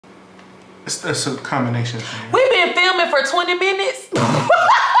It's a combination of things. We've been filming for 20 minutes.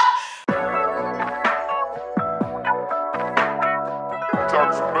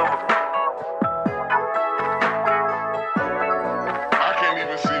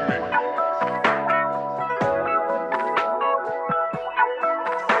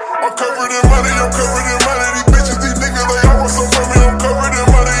 I'm covered in money, I'm covered in money. These bitches, these niggas, they all want some from me. I'm covered in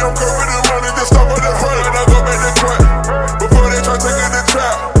money, I'm covered in money. Just stop at the front and I go back to crack. Before they try taking the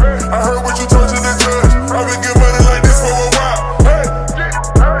trap, I heard what you told to the judge. I've been getting money like this for a while. Hey,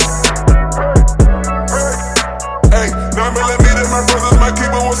 hey, 9mm, my brothers, my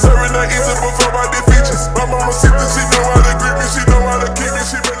keeper was serving that easy before I did features. My mama see this, she know how to greet me, she know how to keep me,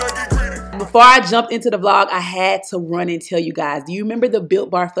 she better not get greedy. Before I jumped into the vlog, I had to run and tell you guys, do you remember the Built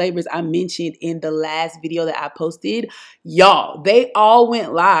Bar flavors I mentioned in the last video that I posted? Y'all, they all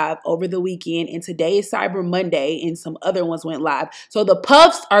went live over the weekend, and today is Cyber Monday, and some other ones went live. So the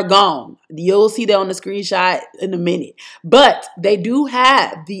puffs are gone. You'll see that on the screenshot in a minute. But they do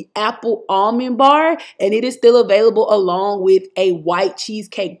have the apple almond bar, and it is still available along with a white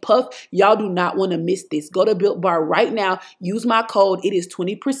cheesecake puff. Y'all do not want to miss this. Go to Built Bar right now. Use my code. It is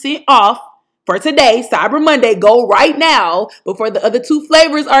 20% off. For today, Cyber Monday, go right now before the other two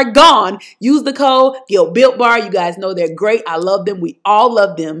flavors are gone. Use the code, get Built Bar. You guys know they're great. I love them. We all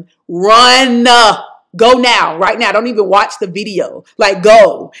love them. Run. Go now, right now. Don't even watch the video. Like,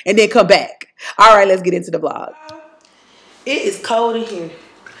 go and then come back. All right, let's get into the vlog. It is cold in here.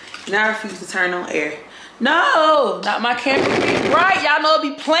 Now I refuse to turn on air. No, not my camera. Be bright. Y'all know it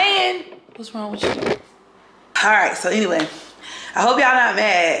be playing. What's wrong with you? All right, so anyway, I hope y'all not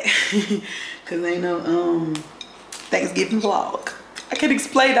mad. Cause ain't no Thanksgiving vlog. I can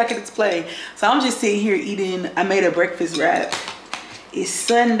explain. So I'm just sitting here eating. I made a breakfast wrap. It's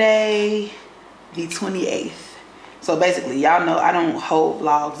Sunday the 28th. So basically, y'all know I don't hold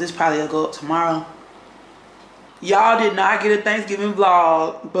vlogs. This probably will go up tomorrow. Y'all did not get a Thanksgiving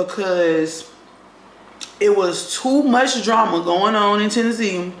vlog because it was too much drama going on in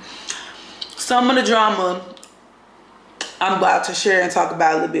Tennessee. Some of the drama I'm about to share and talk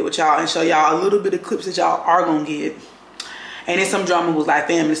about a little bit with y'all and show y'all a little bit of clips that y'all are gonna get. And then some drama was like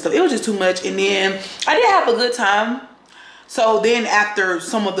family stuff. It was just too much. And then I did have a good time. So then after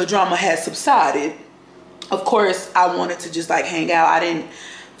some of the drama had subsided, of course I wanted to just like hang out. I didn't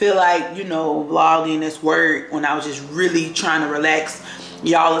feel like, you know, vlogging this work when I was just really trying to relax.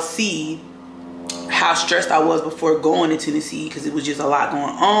 Y'all will see how stressed I was before going to Tennessee because it was just a lot going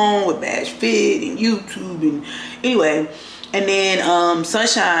on with Bash Fit and YouTube and anyway. And then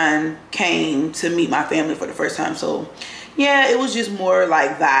Sunshine came to meet my family for the first time. So yeah, it was just more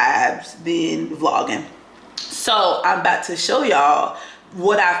like vibes than vlogging. So I'm about to show y'all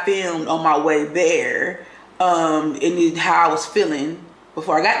what I filmed on my way there and how I was feeling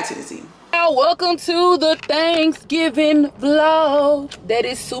before I got to Tennessee. Welcome to the Thanksgiving vlog. That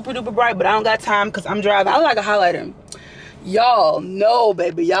is super duper bright, but I don't got time because I'm driving. I look like a highlighter. Y'all know,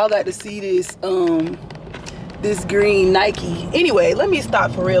 baby, y'all got to see this this green Nike. Anyway, let me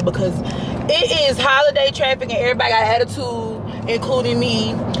stop for real because it is holiday traffic and everybody got attitude, including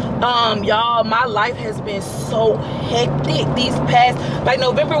me. Y'all, my life has been so hectic these past, like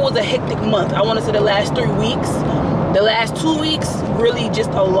November was a hectic month. I want to say the last 3 weeks. The last 2 weeks, really just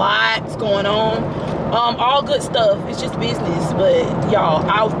a lot's going on. All good stuff. It's just business. But y'all,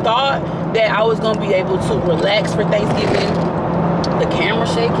 I thought that I was gonna be able to relax for Thanksgiving. The camera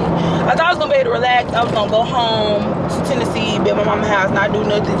shaking. I thought I was gonna be able to relax. I was gonna go home to Tennessee, be at my mama's house, not do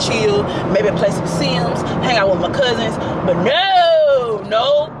nothing, chill, maybe play some Sims, hang out with my cousins. But no,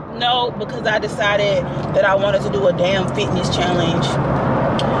 because I decided that I wanted to do a damn fitness challenge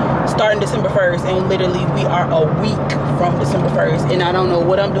starting December 1st, and literally we are a week from December 1st, and I don't know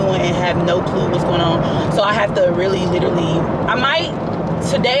what I'm doing and have no clue what's going on. So I have to really literally,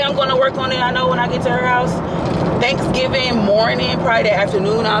 today I'm going to work on it. I know when I get to her house. Thanksgiving morning, probably the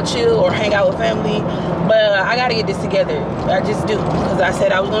afternoon, I'll chill or hang out with family. But I got to get this together. I just do, because I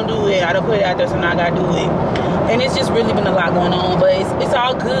said I was going to do it. I done put it out there, so now I got to do it. And it's just really been a lot going on, but it's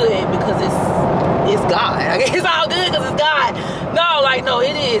all good because it's God. It's all good because it's God. No,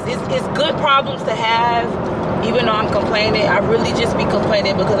 it is. It's good problems to have, even though I'm complaining. I really just be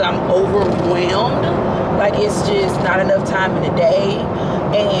complaining because I'm overwhelmed. Like, it's just not enough time in the day.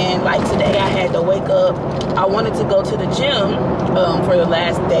 And like today I had to wake up. I wanted to go to the gym for the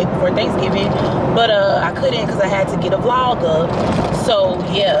last day before Thanksgiving, but I couldn't because I had to get a vlog up. So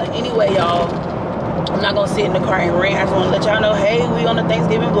yeah, anyway, y'all, I'm not gonna sit in the car and rant. I just want to let y'all know, hey, we on the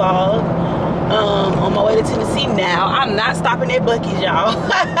Thanksgiving vlog. On my way to Tennessee now. I'm not stopping at Buc-ee's, y'all.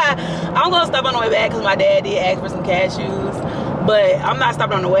 I'm gonna stop on the way back because my dad did ask for some cashews. But I'm not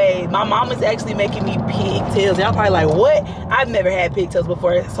stopping on the way. My mom is actually making me pigtails. Y'all probably like, what? I've never had pigtails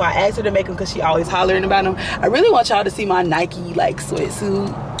before. So I asked her to make them because she always hollering about them. I really want y'all to see my Nike like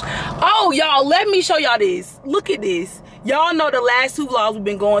sweatsuit. Oh, y'all, let me show y'all this. Look at this. Y'all know the last 2 vlogs we've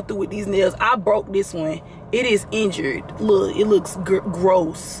been going through with these nails. I broke this one. It is injured. Look, it looks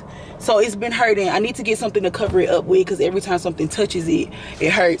gross. So it's been hurting. I need to get something to cover it up with because every time something touches it,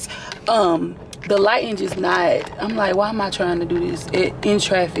 it hurts. The lighting just not, I'm like, why am I trying to do this in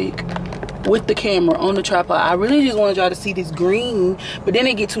traffic with the camera on the tripod? I really just wanted y'all to see this green, but then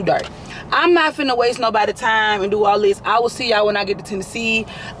it get too dark. I'm not finna waste nobody's time and do all this. I will see y'all when I get to Tennessee.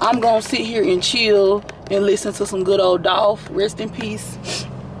 I'm gonna sit here and chill and listen to some good old Dolph. Rest in peace.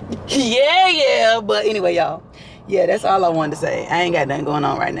 Yeah. But anyway, y'all. Yeah, that's all I wanted to say. I ain't got nothing going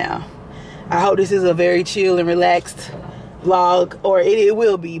on right now. I hope this is a very chill and relaxed vlog, or it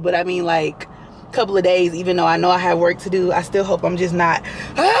will be. But I mean, like, couple of days, even though I know I have work to do, I still hope I'm just not,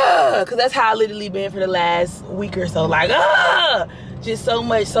 because that's how I literally been for the last week or so, like, just so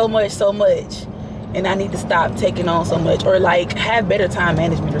much, and I need to stop taking on so much, or like have better time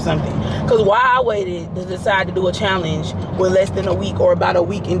management or something. Because while I waited to decide to do a challenge with less than a week, or about a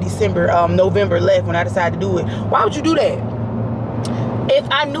week in November left when I decided to do it, why would you do that? If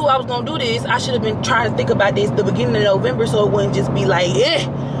I knew I was gonna do this, I should have been trying to think about this the beginning of November, so it wouldn't just be like,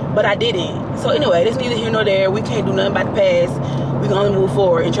 but I didn't. So anyway, that's neither here nor there. We can't do nothing about the past. We can only move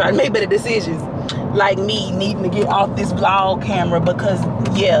forward and try to make better decisions. Like me needing to get off this vlog camera because,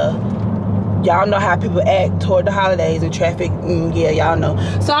 yeah, y'all know how people act toward the holidays and traffic. Yeah, y'all know.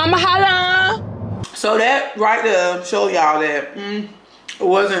 So I'ma holla. So that right there show y'all that it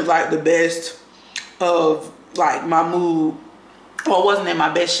wasn't like the best of like my mood, or wasn't in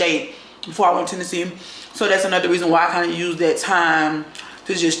my best shape before I went to Tennessee. So that's another reason why I kind of used that time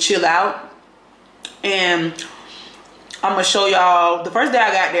to just chill out. And I'm gonna show y'all, the first day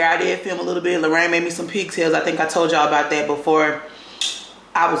I got there, I did film a little bit. Lorraine made me some pigtails. I think I told y'all about that before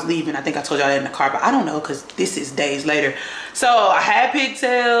I was leaving. I think I told y'all that in the car, but I don't know because this is days later. So I had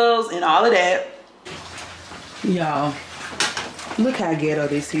pigtails and all of that. Y'all, look how ghetto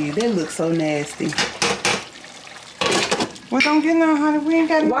this is. They look so nasty. Well, don't get no, honey. We ain't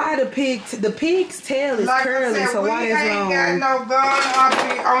got no. Why the pig's tail is like curly, said, so why is long? We ain't got no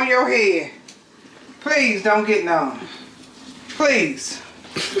gun on your head. Please don't get none. Please.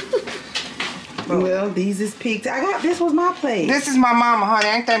 Well, these is pig. This was my plate. This is my mama, honey.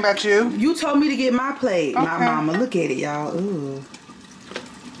 I ain't thinking about you. You told me to get my plate. Okay. My mama. Look at it, y'all. Ooh.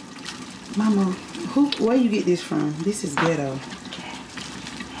 Mama, where you get this from? This is ghetto.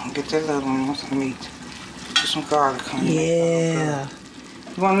 Get that little one. Want some meat. Put some garlic, honey. Yeah.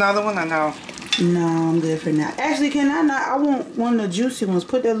 You want another one or no? No, I'm good for now. Actually, can I not? I want one of the juicy ones.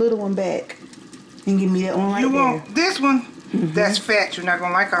 Put that little one back. And give me that one right there. You want this one? That's fat. You're not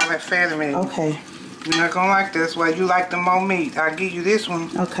going to like all that fat in it. Okay. You're not going to like this. Why you like the more meat. I'll give you this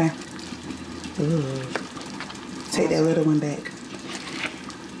one. Okay. Ooh. Take that little one back.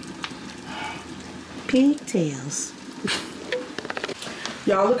 Pigtails.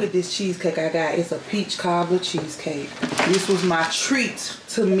 Y'all, look at this cheesecake I got. It's a peach cobbler cheesecake. This was my treat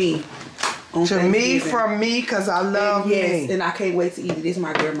to me. To me, from me, because I love me. Yes, and I can't wait to eat it. This is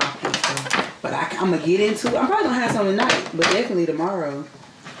my grandma pizza. But I'm going to get into it. I'm probably going to have some tonight, but definitely tomorrow.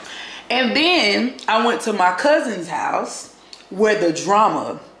 And then I went to my cousin's house where the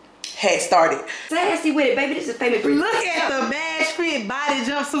drama had started. Sassy with it, baby. This is favorite. Look at the badge fit body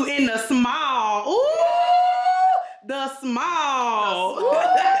jumpsuit in the small. Ooh, the small.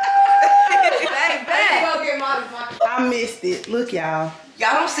 I missed it. Look, y'all.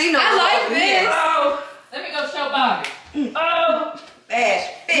 Y'all don't see no. I like this. Oh, let me go show Bobby. Oh, Bash.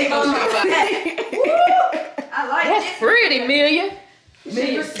 Fit. Go show Bobby. I like That's this. pretty, Amelia.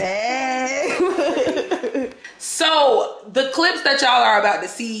 So the clips that y'all are about to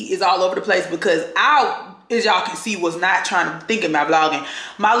see is all over the place because I, as y'all can see, was not trying to think about vlogging.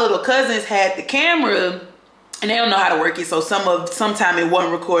 My little cousins had the camera and they don't know how to work it, so sometime it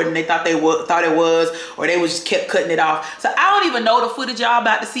wasn't recording. They thought it was, or they was just kept cutting it off. So I don't even know the footage y'all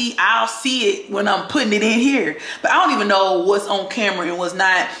about to see. I'll see it when I'm putting it in here, but I don't even know what's on camera and what's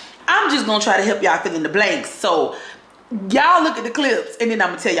not. I'm just gonna try to help y'all fill in the blanks. So y'all look at the clips and then I'm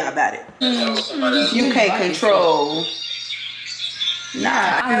gonna tell y'all about it. You can't control. Nah,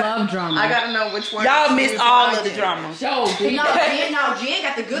 I love drama. I gotta know which one. Y'all missed all of the drama. Show Jen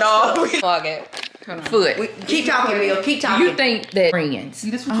got the good stuff. Fuck it. Foot. Keep talking, Emil. Keep talking. You think that friends,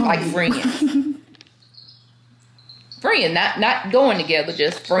 like friends, friends, not going together,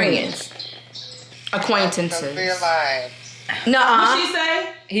 just friends, acquaintances. What she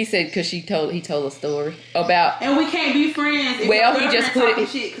say? He said because he told a story about. And we can't be friends. Well, he just put it.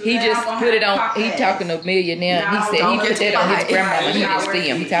 He just put it on. He talking to Amelia now. He said he put that on his grandmama. He didn't see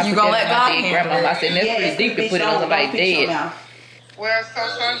him. He talking to my dead grandmama. I said that's pretty deep to put it on somebody dead. Well, so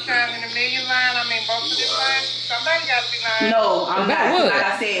Sunshine in the million line, I mean, both of them lines, somebody got to be lying. No, I'm not. What? Like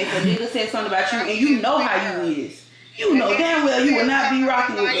I said, if a nigga said something about you, and you know how you is, you know damn well you would not be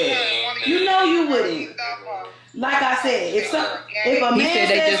rocking with that. You know you wouldn't. Like I said, if a man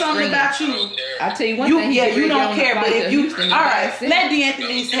said something about you, I'll tell you one thing. Yeah, you don't care. But if you, all right, let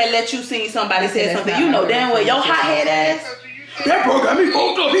D'Anthony had let you see somebody say something, you know damn well your hot head ass. That bro got me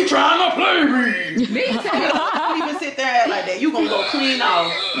fucked up. He trying to play me. Don't even sit there and act like that. You gonna go clean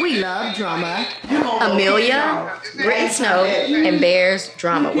off. We love drama. Amelia, Brittany Snow, and Bear's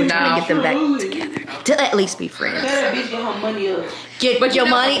drama. We're trying to get them back together. To at least be friends. That bitch get her money up. Get your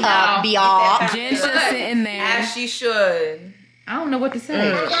money up, y'all. Jen's just sitting there. As she should. I don't know what to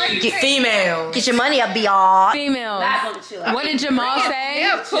say. Get female. Get your money up, y'all. Females. What What did Jamal say?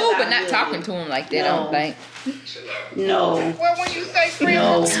 They're cool, but not talking to him like that. I don't think. No. Well, when you say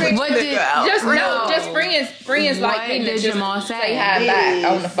friends, No. What did just friends like me did to just Jamal say say? hi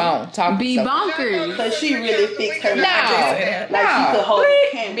back on the phone, talk Be to bonkers. Cause she really fixed her No. life. Like she could hold the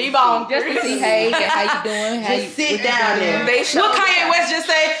camera. Be bonkers. just to see hey, how you doing? How you Just sit down there. They show What Kanye West just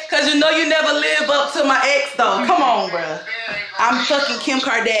say? Cause you know you never live up to my ex though. Come on, bruh. I'm fucking Kim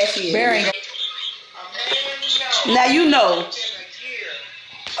Kardashian. Barry. Now you know.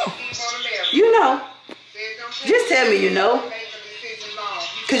 You know. Just tell me you know.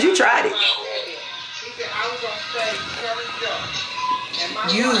 Cause you tried it.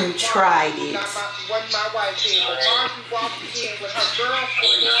 You tried it.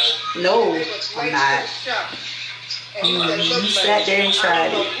 No, I'm not. You sat there and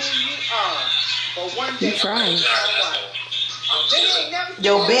tried it. You tried.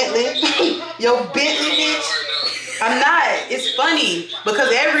 Yo, Bentley. Yo, Bentley, bitch. I'm not. It's funny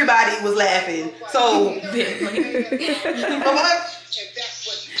because everybody was laughing. So,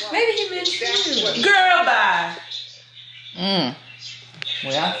 Maybe he meant you. girl, bye.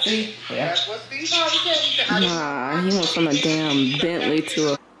 Well, I see. Yeah. Nah, he went from a damn Bentley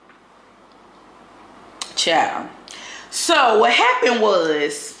to a. Child. So what happened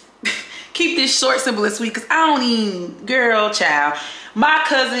was, keep this short, simple, and sweet, because I don't even, girl, child. My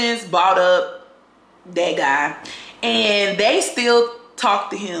cousins bought up that guy, and they still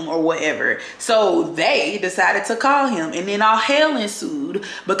talk to him or whatever. So they decided to call him, and then all hell ensued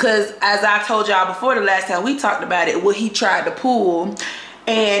because, as I told y'all before the last time we talked about it, what he tried to pull.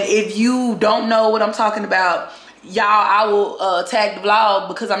 And if you don't know what I'm talking about, y'all, I will tag the vlog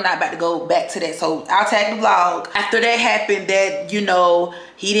because I'm not about to go back to that. So I'll tag the vlog. After that happened, that, you know,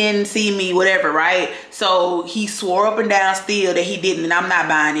 he didn't see me, whatever, right? So he swore up and down still that he didn't, and I'm not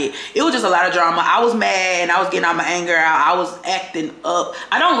buying it. It was just a lot of drama. I was mad and I was getting all my anger out. I was acting up.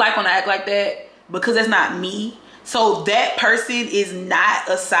 I don't like when I act like that because that's not me. So that person is not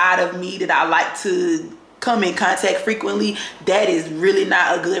a side of me that I like to come in contact frequently. That is really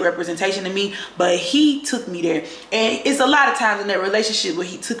not a good representation of me, but he took me there, and it's a lot of times in that relationship where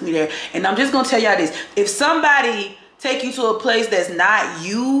he took me there. And I'm just gonna tell y'all this: if somebody take you to a place that's not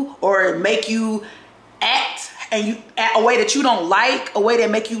you, or make you act and you act a way that you don't like, a way that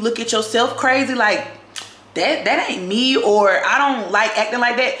make you look at yourself crazy, like that ain't me, or I don't like acting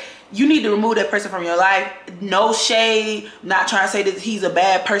like that, you need to remove that person from your life. No shade, not trying to say that he's a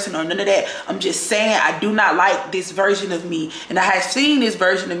bad person or none of that. I'm just saying I do not like this version of me, and I have seen this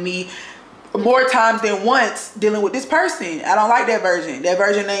version of me more times than once dealing with this person. I don't like that version. That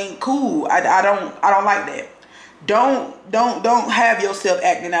version ain't cool. I don't like that. Don't have yourself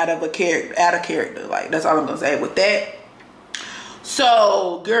acting out of character. Like, that's all I'm gonna say with that.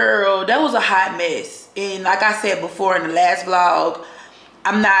 So, girl, that was a hot mess. And like I said before in the last vlog,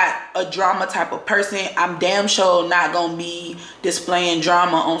 I'm not a drama type of person. I'm damn sure not gonna be displaying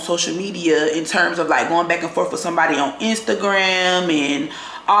drama on social media in terms of like going back and forth with somebody on Instagram and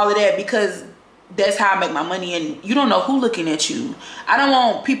all of that, because that's how I make my money, and you don't know who looking at you. I don't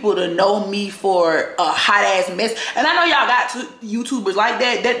want people to know me for a hot ass mess. And I know y'all got YouTubers like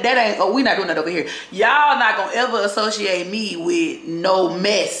that. That ain't, oh, we not doing that over here. Y'all not gonna ever associate me with no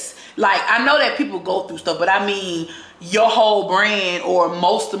mess. Like, I know that people go through stuff, but I mean, your whole brand or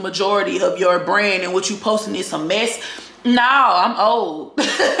the majority of your brand and what you posting is some mess. No, I'm old.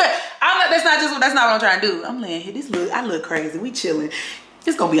 That's not what I'm trying to do. I'm like, hey, I look crazy. We chilling.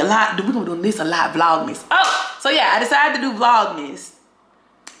 It's gonna be a lot. We're gonna do this a lot, vlogmas. Oh, so yeah, I decided to do vlogmas.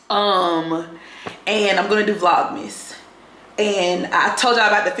 And I'm gonna do vlogmas. And I told y'all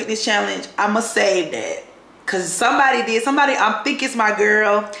about the fitness challenge. I'ma save that, Cause somebody, I think it's my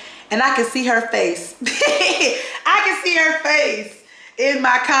girl, and I can see her face. I can see her face in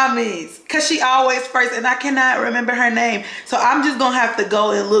my comments, cause she always first, and I cannot remember her name. So I'm just gonna have to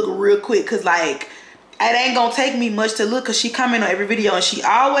go and look real quick, cause like it ain't gonna take me much to look, cause she comment on every video and she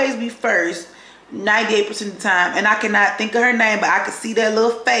always be first 98% of the time, and I cannot think of her name, but I can see that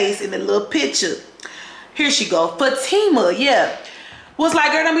little face in the little picture. Here she go. Fatima, yeah. Was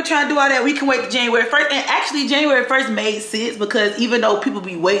like, girl, don't be trying to do all that. We can wait to January 1st. And actually, January 1st made sense, because even though people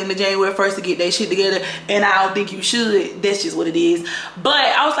be waiting to January 1st to get their shit together, and I don't think you should, that's just what it is. But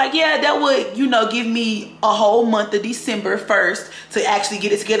I was like, yeah, that would, you know, give me a whole month of December 1st to actually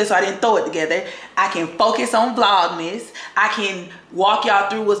get it together, so I didn't throw it together. I can focus on Vlogmas. I can walk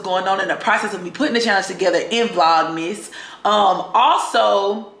y'all through what's going on in the process of me putting the challenge together in Vlogmas.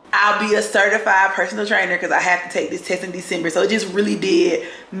 Also, I'll be a certified personal trainer, because I have to take this test in December. So it just really did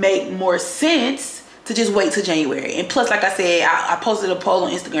make more sense to just wait till January. And plus, like I said, I posted a poll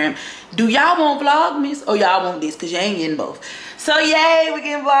on Instagram. Do y'all want Vlogmas or y'all want this? Because you ain't getting both. So yay, we're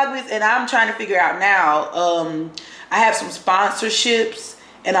getting Vlogmas. And I'm trying to figure out now. I have some sponsorships.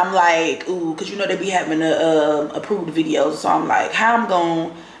 And I'm like, ooh, because you know they be having approved videos. So I'm like, how I'm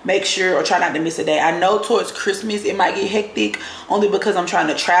going to make sure or try not to miss a day. I know towards Christmas it might get hectic, only because I'm trying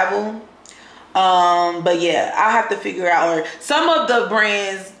to travel. But yeah, I'll have to figure out. Or some of the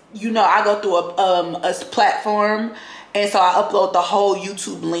brands, you know, I go through a platform, and so I upload the whole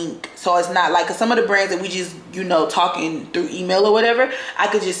YouTube link. So it's not like, 'cause some of the brands that we just, you know, talking through email or whatever, I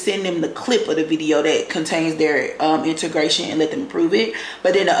could just send them the clip of the video that contains their integration and let them approve it.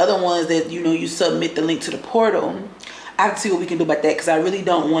 But then the other ones that, you know, you submit the link to the portal, I have to see what we can do about that, because I really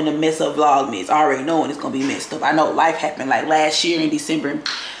don't want to mess up Vlogmas. Already knowing it's going to be messed up. I know life happened like last year in December.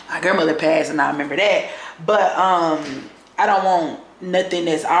 My grandmother passed, and I remember that. But I don't want nothing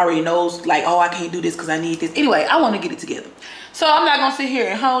that's already knows, like, oh, I can't do this because I need this. Anyway, I want to get it together. So I'm not going to sit here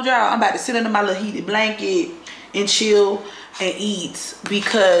and hold y'all. I'm about to sit under my little heated blanket and chill and eat,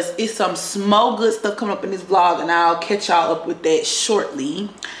 because it's some small good stuff coming up in this vlog, and I'll catch y'all up with that shortly.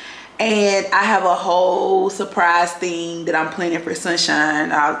 And I have a whole surprise thing that I'm planning for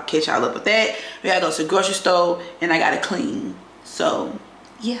Sunshine. I'll catch y'all up with that. We gotta go to the grocery store, and I gotta clean. So,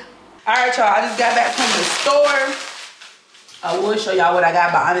 yeah. Alright, y'all. I just got back from the store. I will show y'all what I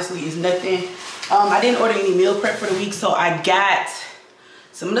got, but honestly, it's nothing. I didn't order any meal prep for the week, so I got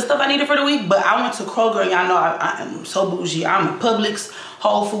some of the stuff I needed for the week. But I went to Kroger, and y'all know I am so bougie. I'm a Publix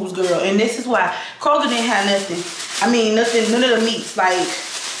Whole Foods girl. And this is why Kroger didn't have nothing. I mean, nothing, none of the meats. Like,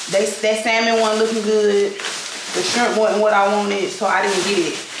 that salmon wasn't looking good, the shrimp wasn't what I wanted, so I didn't get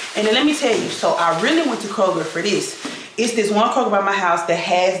it. And then let me tell you, so I really went to Kroger for this. It's this one Kroger by my house that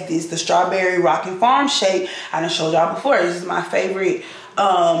has the strawberry Rockin' Farm shake. I done showed y'all before. This is my favorite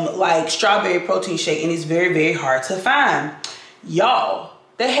like strawberry protein shake, and it's very, very hard to find. Y'all,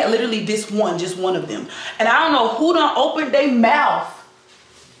 they had literally just one of them. And I don't know who done opened their mouth.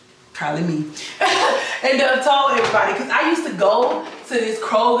 Probably me. And told everybody, because I used to go to this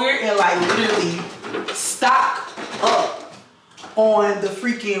Kroger and like literally stock up on the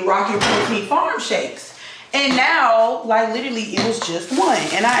freaking Rockin' Protein Farm shakes. And now, like literally, it was just one,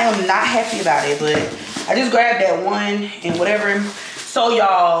 and I am not happy about it. But I just grabbed that one and whatever. So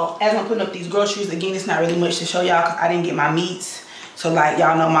y'all, as I'm putting up these groceries, again, it's not really much to show y'all because I didn't get my meats. So like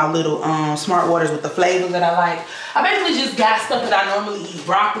y'all know my little Smart Waters with the flavors that I like. I basically just got stuff that I normally eat.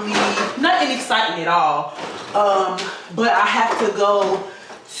 Broccoli, nothing exciting at all. But I have to go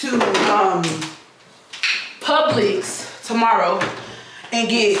to Publix tomorrow and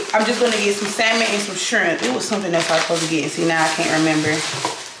I'm just gonna get some salmon and some shrimp. It was something else I was supposed to get, and see now I can't remember.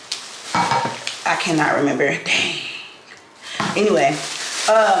 I cannot remember, dang. Anyway,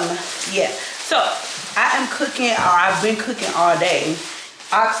 yeah, so I am cooking, or I've been cooking all day.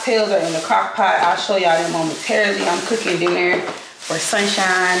 Oxtails are in the crock pot. I'll show y'all them momentarily. I'm cooking dinner for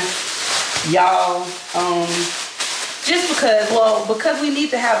Sunshine, y'all. Just because, well, because we need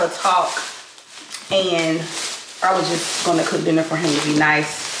to have a talk, and I was just gonna cook dinner for him to be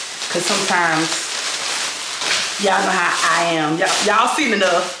nice, because sometimes y'all know how I am. Y'all seen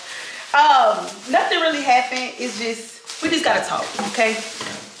enough. Nothing really happened. It's just, we just gotta talk, okay?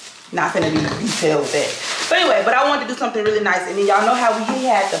 Not finna be detailed with that. But anyway, but I wanted to do something really nice. And then y'all know how we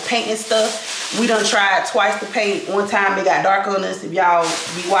had the paint and stuff. We done tried twice to paint. One time it got dark on us, if y'all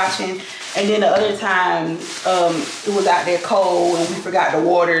be watching. And then the other time, it was out there cold and we forgot to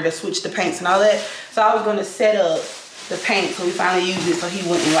water, to switch the paints and all that. So I was gonna set up the paint, so we finally used it so he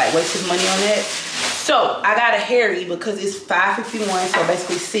wouldn't like waste his money on that. So I got a Harry because it's 5:51, so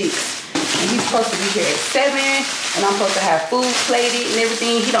basically 6. And he's supposed to be here at 7, and I'm supposed to have food plated and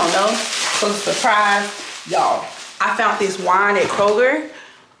everything. He don't know. So it's a surprise. Y'all, I found this wine at Kroger.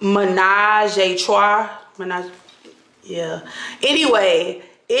 Menage a Trois. Yeah. Anyway,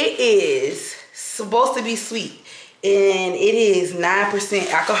 it is supposed to be sweet. And it is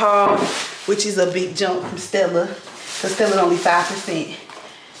 9% alcohol, which is a big jump from Stella. Because Stella's only 5%.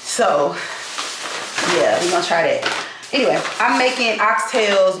 So, yeah, we're going to try that. Anyway, I'm making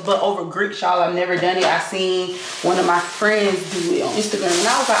oxtails, but over grits, y'all. I've never done it. I seen one of my friends do it on Instagram, and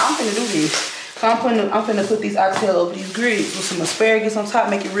I was like, I'm finna do this. So I'm finna put these oxtails over these grits with some asparagus on top,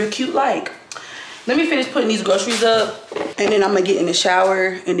 make it real cute like. Let me finish putting these groceries up, and then I'm gonna get in the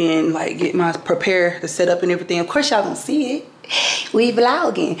shower and then like get my prepare the setup and everything. Of course, y'all gonna see it. We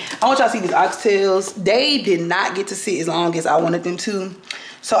vlogging. I want y'all to see these oxtails. They did not get to sit as long as I wanted them to,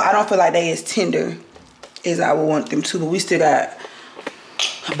 so I don't feel like they as tender as I would want them to, but we still got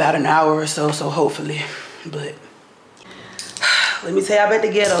about an hour or so, so hopefully. But let me tell y'all about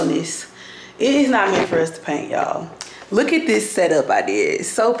the get on this. It is not meant for us to paint, y'all. Look at this setup I did. It's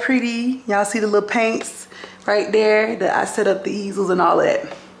so pretty. Y'all see the little paints right there that I set up the easels and all that.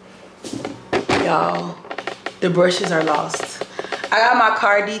 Y'all, the brushes are lost. I got my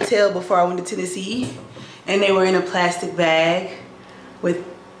car detailed before I went to Tennessee, and they were in a plastic bag with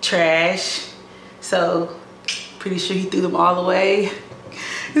trash. So, pretty sure he threw them all away.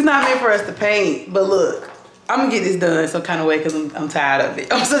 It's not meant for us to paint, but look, I'm gonna get this done some kind of way because I'm tired of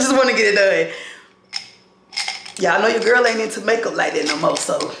it. I just want to get it done. Y'all know your girl ain't into makeup like that no more,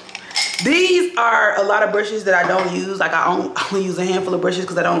 so. These are a lot of brushes that I don't use. Like I only use a handful of brushes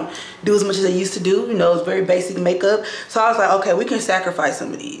because I don't do as much as I used to do. You know, it's very basic makeup. So I was like, okay, we can sacrifice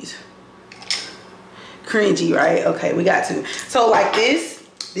some of these. Cringy, right? Okay, we got to. So like this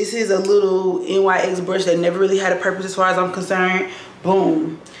is a little NYX brush that never really had a purpose as far as I'm concerned.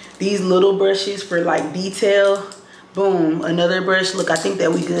 Boom. These little brushes for like detail. Boom. Another brush. Look, I think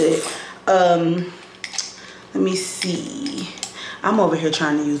that we good. Let me see. I'm over here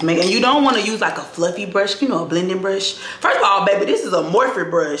trying to use makeup. And you don't want to use like a fluffy brush, you know, a blending brush. First of all, baby, this is a Morphe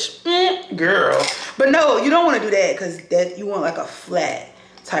brush. Girl. But no, you don't want to do that because that you want like a flat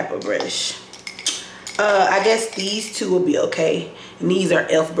type of brush. I guess these two will be okay. And these are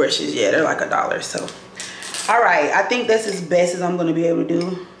e.l.f. brushes. Yeah, they're like $1. So, all right. I think that's as best as I'm going to be able to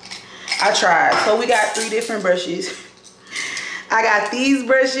do. I tried. So we got 3 different brushes. I got these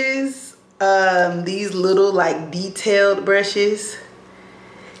brushes. These little like detailed brushes.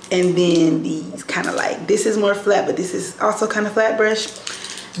 And then these kind of like, this is more flat, but this is also kind of flat brush.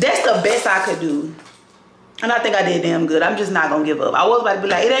 That's the best I could do. And I think I did damn good. I'm just not gonna give up. I was about to be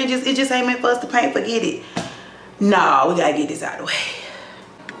like, it just ain't meant for us to paint, forget it. No, we gotta get this out of the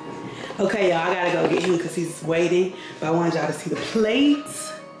way. Okay, y'all, I gotta go get him because he's waiting. But I wanted y'all to see the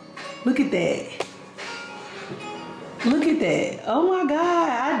plates. Look at that. Look at that. Oh my God,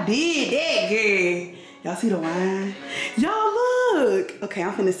 I did that, girl. Y'all see the wine? Y'all look. Okay,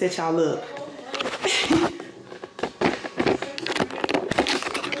 I'm finna set y'all up.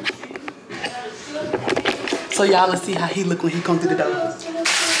 So y'all will see how he look when he comes through the door.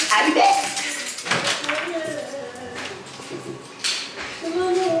 I'll be back.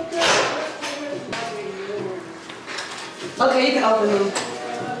 Okay, you can open them.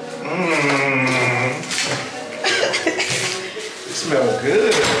 It smells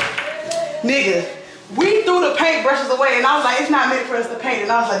good. Nigga, we threw the paint brushes away and I was like, it's not meant for us to paint.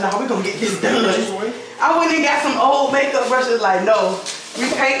 And I was like, no, we're gonna get this done. I went and got some old makeup brushes like, no, we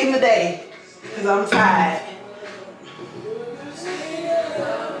painting today. Cause I'm tired.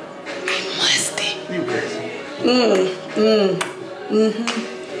 Musty. You crazy.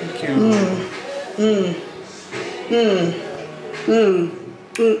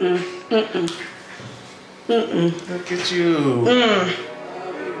 Look at you.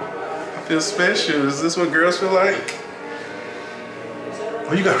 I feel special. Is this what girls feel like?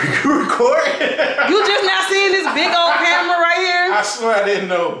 Oh, you got to record? You just now seeing this big old camera right here? I swear I didn't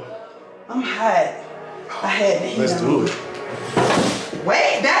know. I'm hot. I had to. Let's do it.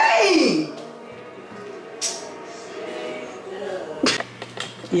 Wait, dang!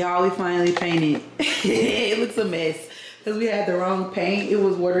 Y'all, we finally painted. It looks a mess because we had the wrong paint. It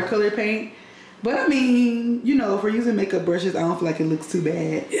was watercolor paint. But I mean, you know, if we're using makeup brushes, I don't feel like it looks too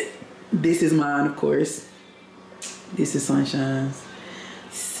bad. This is mine, of course. This is Sunshine's.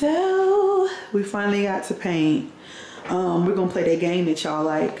 So, we finally got to paint. We're gonna play that game that y'all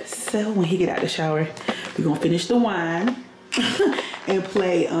like. So, when he get out the shower, we're gonna finish the wine and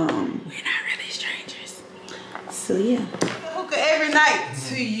play, We're Not Really Strangers. So, yeah. Hookah every night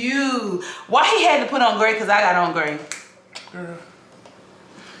to you. Why he had to put on gray? Because I got on gray. Girl.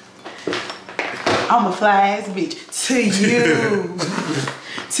 I'm a fly ass bitch. To you.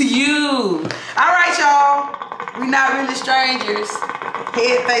 To To you. All right, y'all. We not really strangers.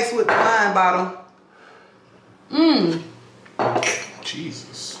 Head face with the wine bottle.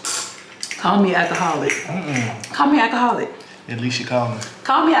 Jesus. Call me alcoholic. Call me alcoholic. At least you call me.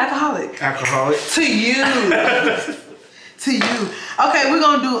 Call me alcoholic. Alcoholic. To you. To you. Okay, we're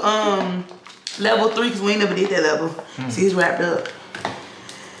gonna do level 3 because we ain't never did that level. See, it's wrapped up.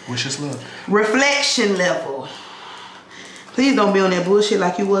 What's your love? Reflection level. Please don't be on that bullshit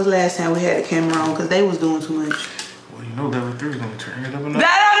like you was last time we had the camera on because they was doing too much. Well, you know level 3 is gonna turn it up enough.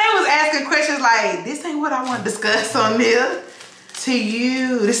 They was asking questions like, this ain't what I want to discuss on there. To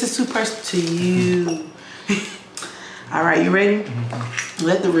you. This is too personal. To you. All right, you ready?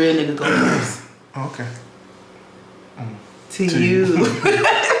 Let the real nigga go first. Okay. To you.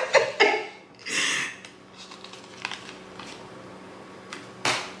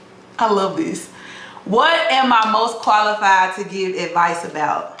 I love this. What am I most qualified to give advice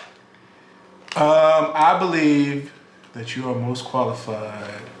about? I believe that you are most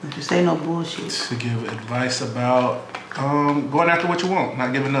qualified. Don't you say no bullshit. To give advice about going after what you want,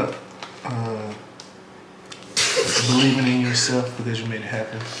 not giving up. Believing in yourself because you made it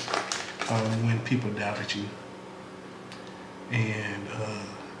happen. When people doubted you. And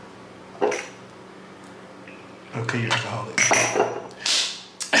okay, you're alcoholic.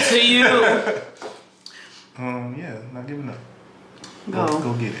 To you. Yeah, not giving up.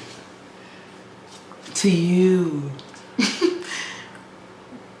 Go get it. To you.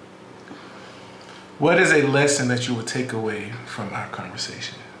 What is a lesson that you would take away from our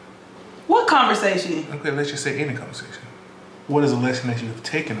conversation? What conversation? Okay, let's just say any conversation. What is a lesson that you've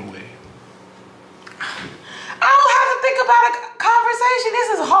taken away? I don't have to think about a conversation. This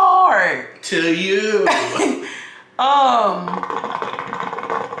is hard. To you.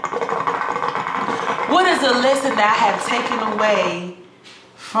 What is a lesson that I have taken away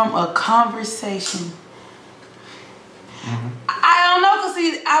from a conversation? I don't know, because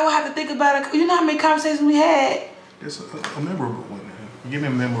see, I would have to think about it. You know how many conversations we had? It's a memorable one. Give me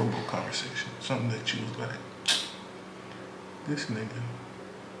a memorable conversation. Something that you was like, this nigga.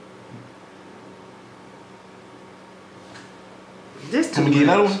 This too Can we get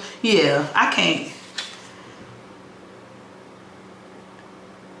another one? Yeah, I can't.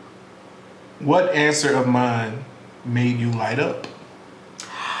 What answer of mine made you light up?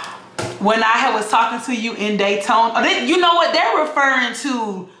 When I was talking to you in Daytona, you know what? They're referring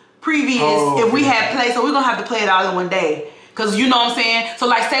to previous, if we had played, so we're going to have to play it all in one day. Because you know what I'm saying? So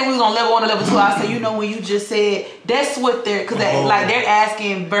like say we was on level 1 or level 2, I say, you know, when you just said, that's what they're, because like they're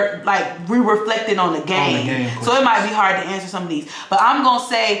asking, like re-reflecting on the game. So it might be hard to answer some of these. But I'm going to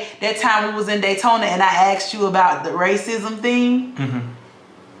say that time we was in Daytona and I asked you about the racism thing.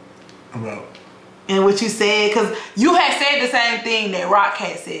 About? And what you said, because you had said the same thing that Rock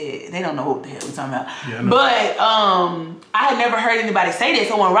had said. They don't know what the hell we're talking about. Yeah, but I had never heard anybody say that.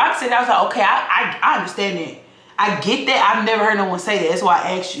 So when Rock said that, I was like, okay, I understand it. I get that. I've never heard no one say that. That's why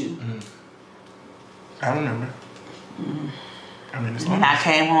I asked you. I remember. I mean, it's and I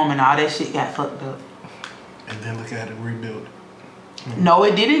came home and all that shit got fucked up. And then look at it rebuilt. No,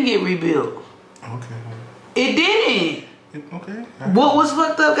 it didn't get rebuilt. Okay. It didn't. Okay. What was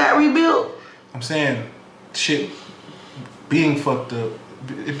fucked up got rebuilt? I'm saying shit being fucked up,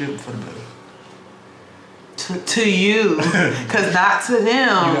 it built for the better. To you. Because not to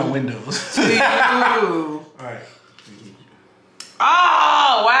them. You got windows. To you. Alright.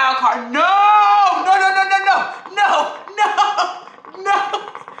 Oh, wild card. No!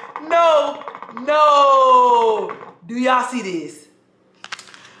 No! Do y'all see this?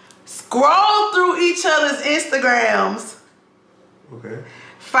 Scroll through each other's Instagrams. Okay.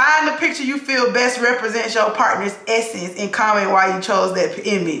 Find the picture you feel best represents your partner's essence and comment why you chose that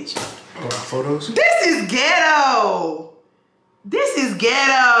image. Oh, photos? This is ghetto. This is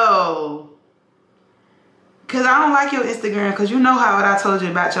ghetto. Because I don't like your Instagram, because you know how I told you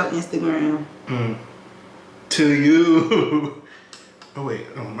about your Instagram. To you. Oh, wait.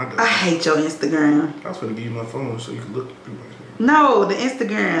 Oh, my God. I hate your Instagram. I was going to give you my phone so you can look through my Instagram. No, the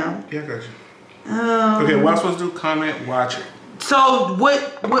Instagram. Yeah, I got you. Okay, what am I supposed to do? Comment, watch it. So what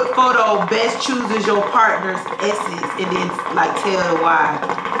photo best chooses your partner's essence and then like tell why?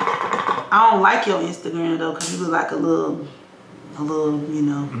 I don't like your Instagram though, because you look like a little, you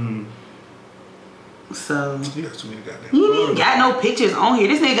know. So you got too many goddamn you ain't got no pictures on here.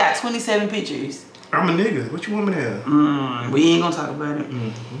 This nigga got 27 pictures. I'm a nigga. What you want me to have? We ain't gonna talk about it.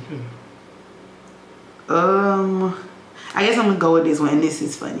 Okay. I guess I'm gonna go with this one. This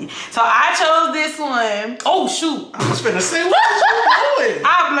is funny. So I chose this one. Oh shoot! I was finna say what you doing?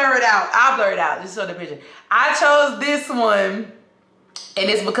 I'll blur it out. Just show the picture. I chose this one And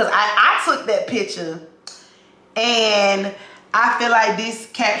it's because I took that picture, and I feel like this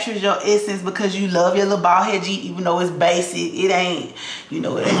captures your essence because you love your little bald head Jeep, even though it's basic. It ain't, you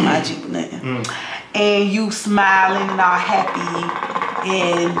know, it ain't my Jeep or nothing. And you smiling and all happy,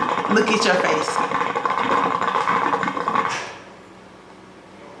 and look at your face.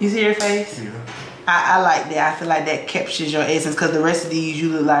 You see your face? Yeah. I like that. I feel like that captures your essence because the rest of these you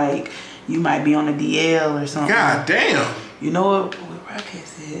look like you might be on a DL or something. God damn. You know what Rocket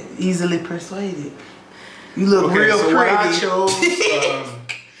said? Easily persuaded. You look real so pretty. What I chose,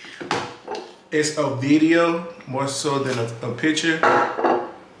 it's a video more so than a picture,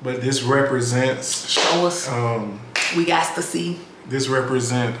 but this represents. Show us. We got to see. This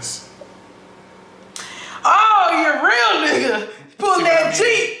represents. Oh, you're real nigga. Pull that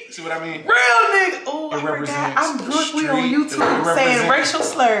Jeep. See what I mean? Real nigga. Oh, I forgot. I'm good. We on YouTube saying racial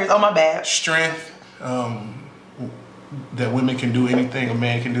slurs. Oh, my bad. Strength. That women can do anything a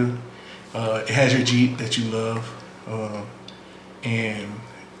man can do. It has your Jeep that you love, and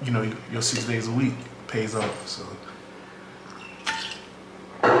you know your 6 days a week pays off. So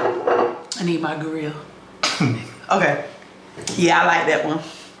I need my grill. Okay, yeah, I like that one.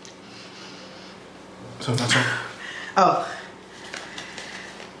 So my turn. Oh,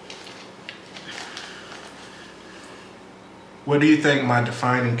 what do you think my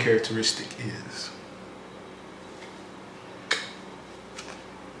defining characteristic is?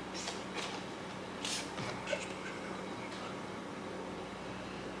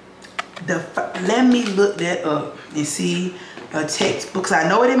 Let me look that up and see a textbook. Cause I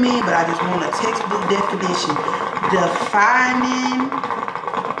know what it means, but I just want a textbook definition. Defining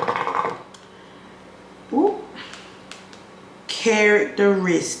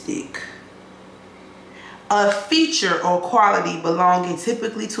characteristic. A feature or quality belonging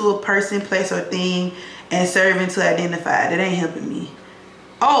typically to a person, place, or thing and serving to identify. That ain't helping me.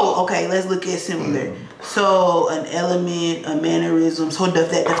 Oh, okay, let's look at similar. So, an element, a mannerism, so that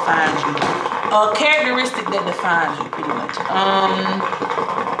defines you. A characteristic that defines you, pretty much.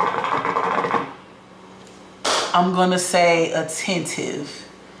 I'm gonna say attentive.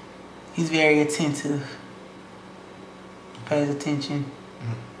 He's very attentive. Pays attention.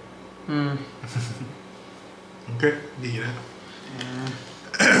 Okay, I give you that.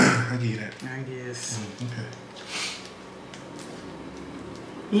 I give you that. I guess. Okay.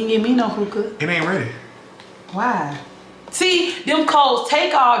 You didn't give me no hookah. It ain't ready. Why? See, them coals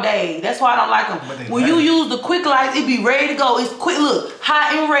take all day. That's why I don't like them. When you use the quick lights, it be ready to go. It's quick, look,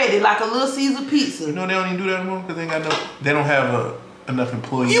 hot and ready, like a Little Caesar pizza. You know they don't even do that anymore because they don't have enough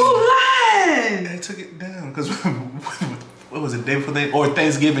employees. You lying? They took it down because what was it, day before or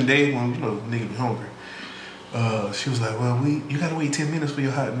Thanksgiving Day when nigga be hungry. She was like, well, you gotta wait 10 minutes for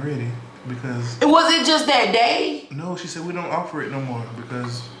your hot and ready because. It wasn't just that day. No, she said we don't offer it no more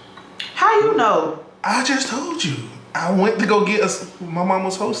because. How you know? I just told you. I went to go get my mom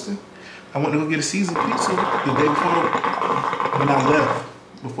was hosting. I went to go get a Caesar pizza the day before when I left.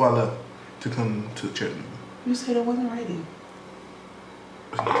 Before I left to come to church. You said it wasn't ready.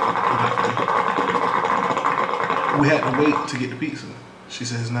 We had to wait to get the pizza. She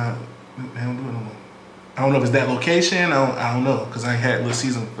said it's not. They don't do it no more. I don't know if it's that location. I don't know because I ain't had Little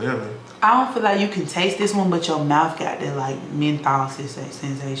Caesar forever. I don't feel like you can taste this one, but your mouth got that like menthol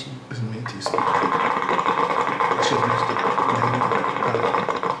sensation. It's minty. So.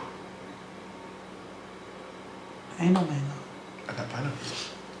 Ain't no mango. I got pineapples.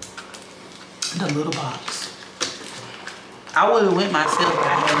 The little box. I would have went myself, but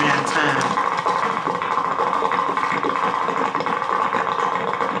I haven't had time.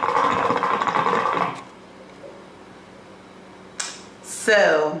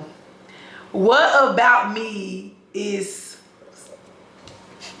 So, what about me is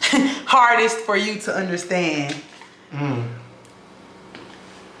hardest for you to understand?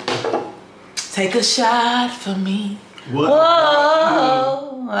 Take a shot for me. What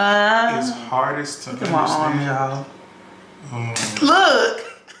Whoa, is hardest to understand? Look at my arm, y'all. Look.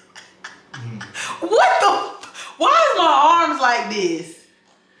 What the? Why is my arms like this?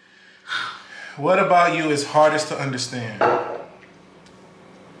 What about you is hardest to understand?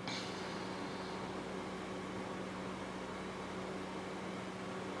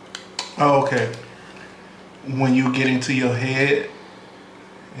 Oh, okay. When you get into your head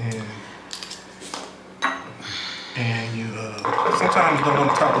and you sometimes don't want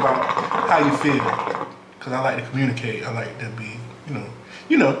to talk about how you feel because I like to communicate. I like to be,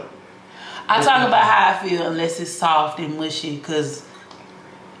 you know. I talk about how I feel unless it's soft and mushy because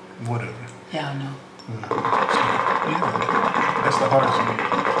whatever. Y'all know. So, yeah, that's the hardest for me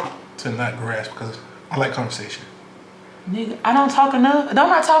to not grasp because I like conversation. Nigga, I don't talk enough.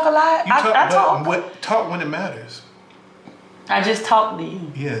 Don't I talk a lot? I talk. Talk when it matters. I just talk to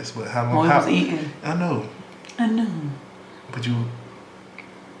you. Yes, but how long? When we was eating. I know. But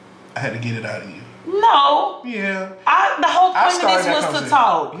I had to get it out of you. No. Yeah. The whole point of this was to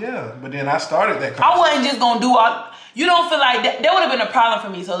talk. Yeah, but then I started that conversation. I wasn't just gonna do all. You don't feel like that would have been a problem for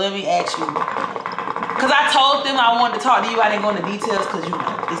me, so let me ask you. Because I told them I wanted to talk to you. I didn't go into details because, you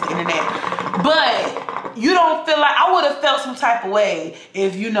know, it's the internet. But you don't feel like I would have felt some type of way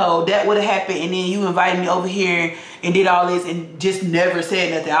if, you know, that would have happened and then you invited me over here and did all this and just never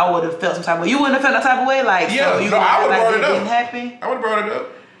said nothing. I would have felt some type of way. You wouldn't have felt that type of way? Like, yeah, so you I would have brought it up. Didn't happen? I would have brought it up.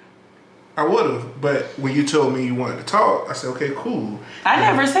 I would have, but when you told me you wanted to talk, I said, okay, cool. I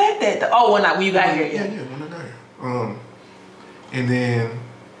never said that. Oh, when you got here. Yeah, when I got here. And then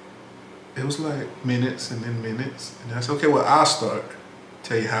it was like minutes and then minutes. And I said, okay, well, I'll start.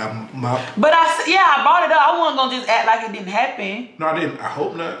 Tell you how my... But I brought it up. I wasn't going to just act like it didn't happen. No, I didn't. I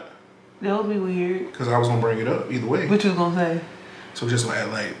hope not. That would be weird. Because I was going to bring it up either way. What you was going to say? So just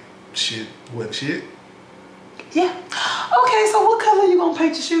like shit wasn't shit. Yeah. Okay, so what color you going to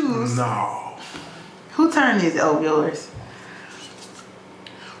paint your shoes? No. Who turned this? Oh, yours.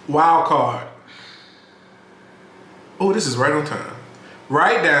 Wild card. Oh, this is right on time.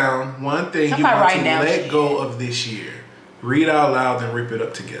 Write down one thing you want to let go of this year. Read out loud, then rip it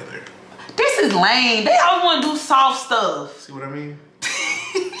up together. This is lame. They always want to do soft stuff. See what I mean?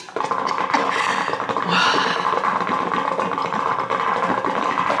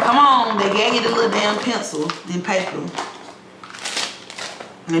 Come on, they gave you the little damn pencil and paper.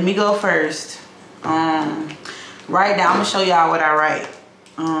 Let me go first. Write down. I'm gonna show y'all what I write.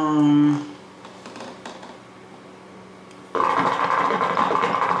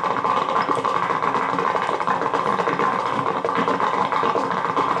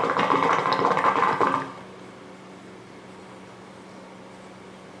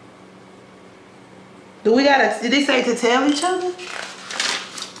 Did they say to tell each other?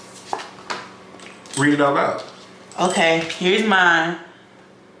 Read it out loud. Okay, here's mine.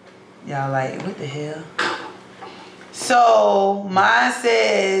 Y'all like, what the hell? So, mine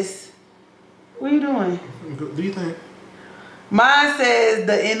says, what are you doing? Do you think? Mine says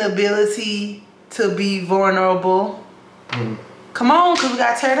the inability to be vulnerable. Come on, because we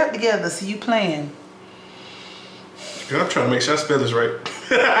got to tear it up together. See you playing. Girl, I'm trying to make sure I spell this right.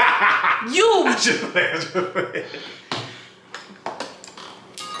 You!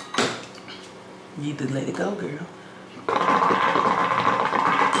 You need to let it go, girl.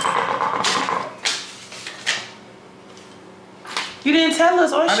 You didn't tell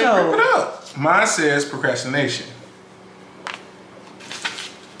us or show. I didn't rip it up. Mine says procrastination.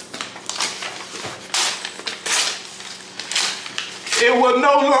 It will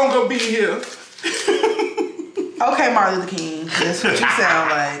no longer be here. Okay, Martin Luther King. That's what you sound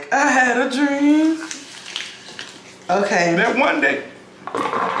like. I had a dream. Okay. That one day.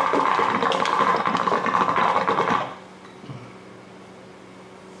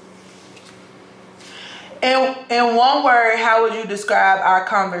 In one word, how would you describe our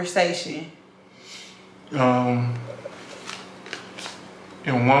conversation? In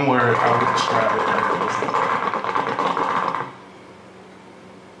one word, I would describe it as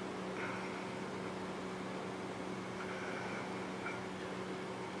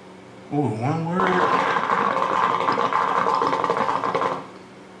one word.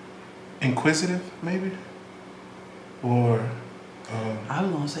 Inquisitive, maybe? Or I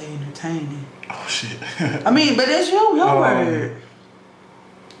was gonna say entertaining. Oh shit. I mean, but that's your word.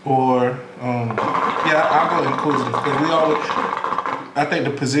 Or yeah, I'll go inquisitive because we always. I think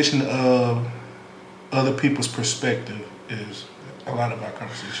the position of other people's perspective is a lot of our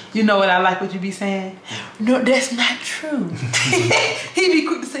conversation. You know what I like? What you be saying? No, that's not true. He be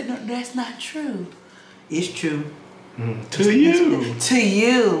quick to say, no, that's not true. It's true. To you. To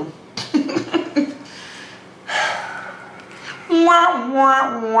you. Wah,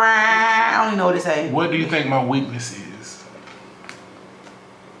 wah, wah. I don't even know what to say. What do you think my weakness is?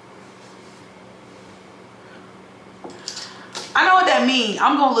 I know what that means.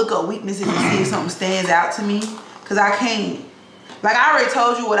 I'm gonna look up weaknesses and see if something stands out to me. Cause I can't. Like I already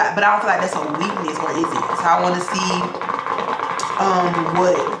told you but I don't feel like that's a weakness, or is it? So I want to see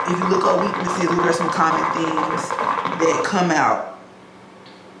what if you look up weaknesses, what are some common things that come out.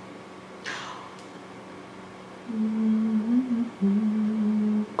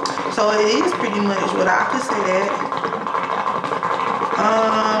 So it is pretty much what I could say that.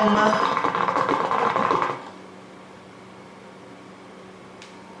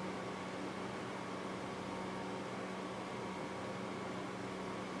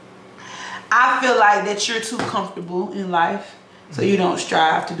 I feel like that you're too comfortable in life, so you don't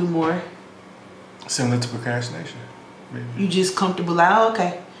strive to do more. Similar to procrastination. Maybe. You just comfortable, like, oh,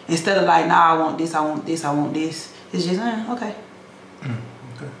 okay. Instead of like, nah, I want this, I want this, I want this. It's just, okay.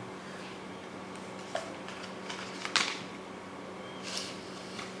 Okay.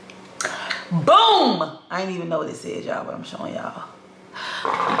 Boom! I didn't even know what it said, y'all, but I'm showing y'all.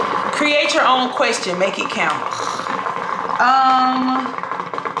 Create your own question, make it count.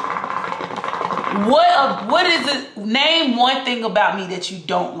 What is it? Name one thing about me that you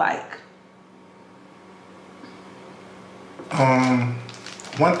don't like.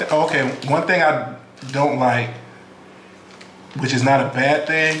 One thing I don't like, which is not a bad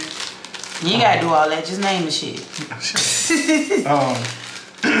thing. You ain't gotta do all that. Just name the shit.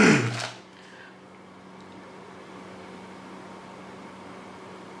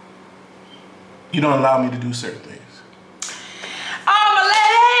 You don't allow me to do certain things. All my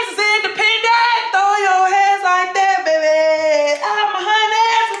ladies is independent. Throw your hands like that, baby. I'm a honey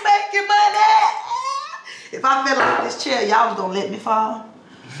to make you money. If I fell off this chair, y'all was gonna let me fall?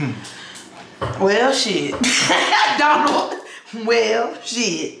 Well, shit. Donald. Well,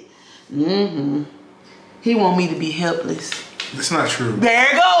 shit. He want me to be helpless. That's not true.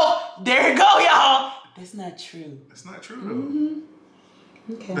 There you go. There you go, y'all. That's not true. That's not true,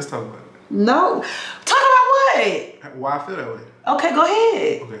 though. Okay. Let's talk about it. No. Talk about what? Why I feel that way. Okay, go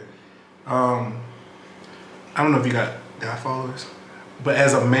ahead. Okay. I don't know if you got followers, but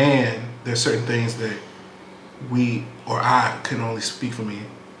as a man, there's certain things that we, or I, can only speak for me,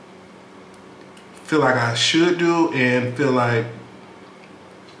 feel like I should do and feel like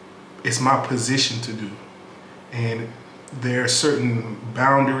it's my position to do. And there are certain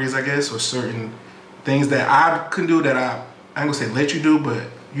boundaries, I guess, or certain things that I can do that I ain't gonna say let you do, but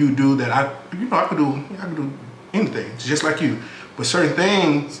you do that I can do anything, just like you. But certain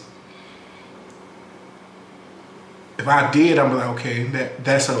things, if I did, I'm like, okay,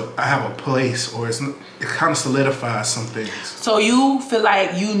 I have a place, or it kind of solidifies some things. So you feel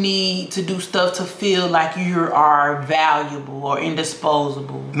like you need to do stuff to feel like you are valuable or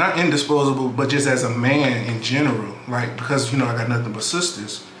indisposable? Not indisposable, but just as a man in general, like, because I got nothing but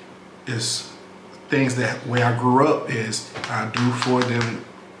sisters. It's things that where I grew up is I do for them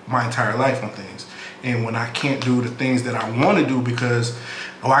my entire life on things. And when I can't do the things that I want to do because,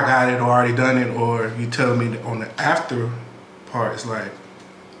 I got it or already done it, or you tell me that on the after part, it's like,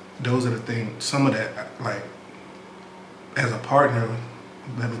 those are the things, some of that, like, as a partner,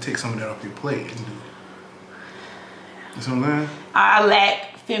 let me take some of that off your plate and do. You see what I'm saying? I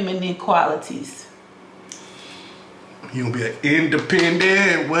lack feminine qualities. You gonna be an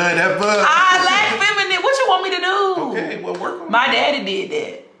independent, whatever. I lack feminine. What you want me to do? Okay, well, work on My daddy did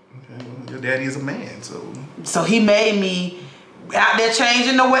that. Okay, well, your daddy is a man, so. So he made me out there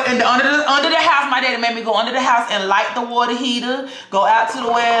changing under the house. My daddy made me go under the house and light the water heater, go out to the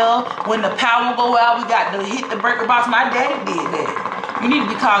well. When the power go out, we got to hit the breaker box. My daddy did that. You need to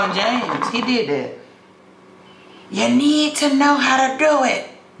be calling James. He did that. You need to know how to do it.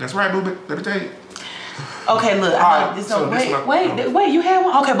 That's right, boo. Let me tell you. Okay, look. Wait. You had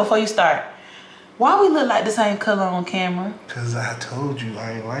one? Okay, before you start. Why we look like the same color on camera? Because I told you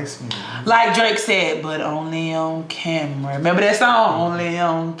I ain't light skinned. Like Drake said, but only on camera. Remember that song? Only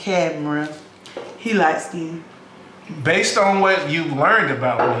on camera. He light skinned. Based on what you've learned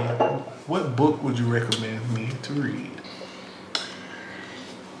about me, what book would you recommend me to read?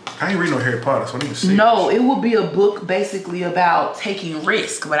 I ain't read no Harry Potter, so I need to see. No, it would be a book basically about taking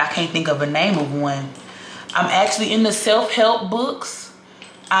risk, but I can't think of a name of one. I'm actually in the self-help books.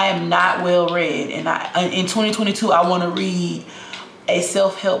 I am not well read, and in 2022 I want to read a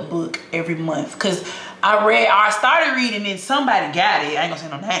self-help book every month, because I started reading and somebody got it. I ain't gonna say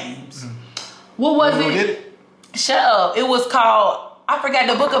no names. What was it? Shut up. It was called, I forgot,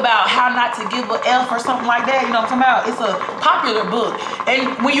 the book about how not to give an F or something like that. You know what I'm talking about? It's a popular book,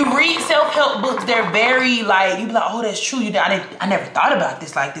 and when you read self-help books, they're very like, you be like, oh, that's true. I never thought about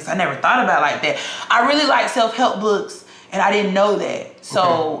this like this. I never thought about it like that. I really like self-help books. And I didn't know that.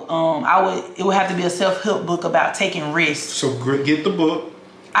 So it would have to be a self-help book about taking risks. So get the book.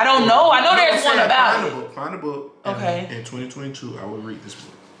 I don't know. I know there's one about it. Find a book. Okay. In 2022, I will read this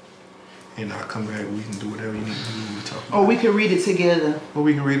book. And I'll come back. We can do whatever you need to do. We talk about or we can read it together. Or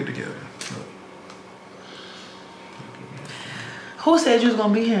we can read it together. Who said you was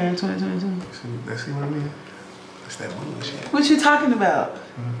going to be here in 2022? Let's see what I mean. That's that bullshit. What you talking about?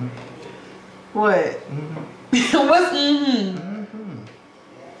 What? What's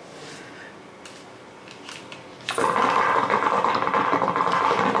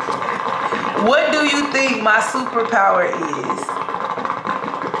What do you think my superpower is?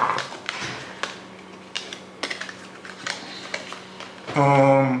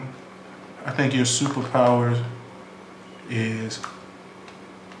 I think your superpower is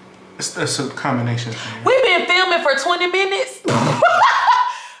it's a combination thing. We've been filming for 20 minutes.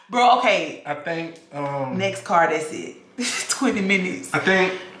 Bro, okay. I think next card, that's it. 20 minutes. I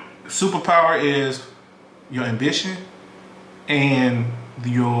think superpower is your ambition and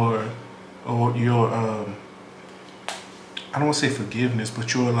your I don't want to say forgiveness,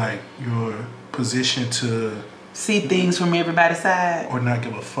 but your position to see things from everybody's side, or not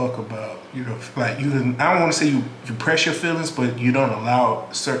give a fuck about, like I don't want to say you press your feelings, but you don't allow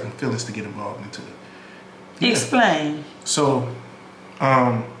certain feelings to get involved into it. Yeah. Explain. So,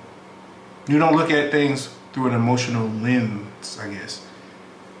 you don't look at things through an emotional lens, I guess.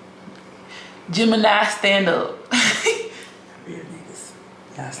 Gemini, stand up. Real niggas.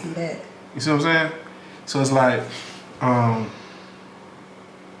 Y'all see that? You see what I'm saying? So it's like,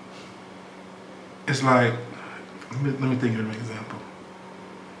 let me think of an example.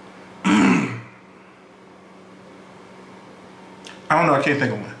 I don't know, I can't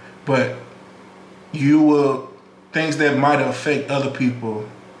think of one. But things that might affect other people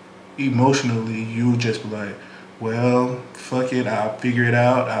emotionally, you just be like, well, fuck it, I'll figure it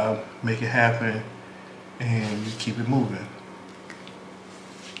out, I'll make it happen, and you keep it moving.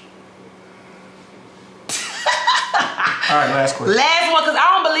 All right, last question. Last one, because I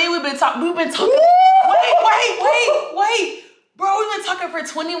don't believe we've been talking. Wait. Bro, we've been talking for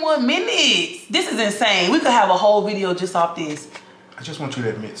 21 minutes. This is insane. We could have a whole video just off this. I just want you to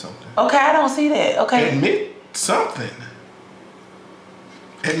admit something. Okay, I don't see that. Okay. Admit something.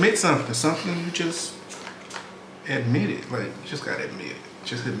 Admit something. Something you just admit it. Like, you just gotta admit it.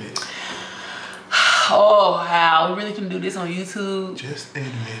 Just admit it. Oh, wow. We really can do this on YouTube? Just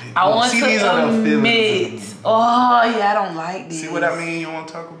admit it. I want to admit. Oh, yeah, I don't like this. See what I mean? You want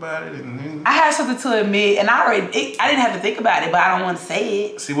to talk about it? And then I have something to admit, and I didn't have to think about it, but I don't want to say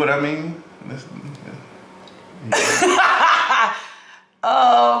it. See what I mean?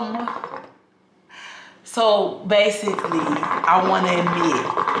 So basically, I want to admit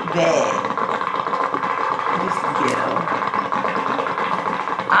that this ghetto.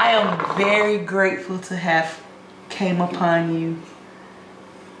 I am very grateful to have came upon you.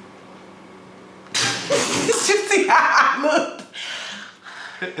 You see how I look?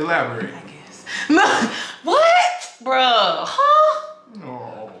 Elaborate. I guess. No, what? Bruh. Huh?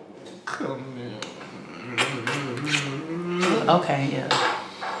 Oh, come in. Okay, yeah.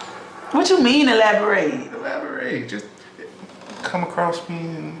 What you mean elaborate? Elaborate. Just come across me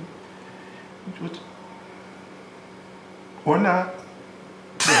and... Or not.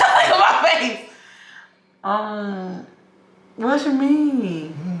 Look at my face. What you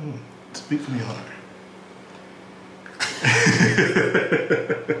mean? Speak from your heart.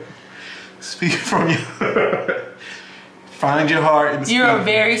 Speak from your heart. Find your heart and speak. You're a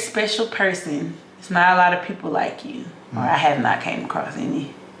very special person. It's not a lot of people like you. Or I have not came across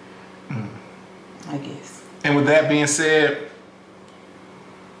any. I guess. And with that being said,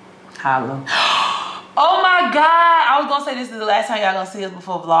 holla. Oh my God! I was gonna say this is the last time y'all gonna see us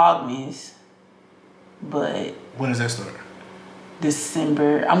before Vlogmas, but when does that start?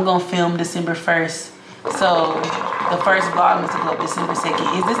 December. I'm gonna film December 1st. So the first Vlogmas will go up December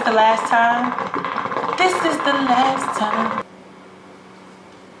 2nd. Is this the last time? This is the last time.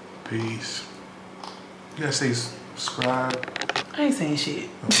 Peace. You gotta say subscribe. I ain't saying shit.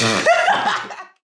 Okay.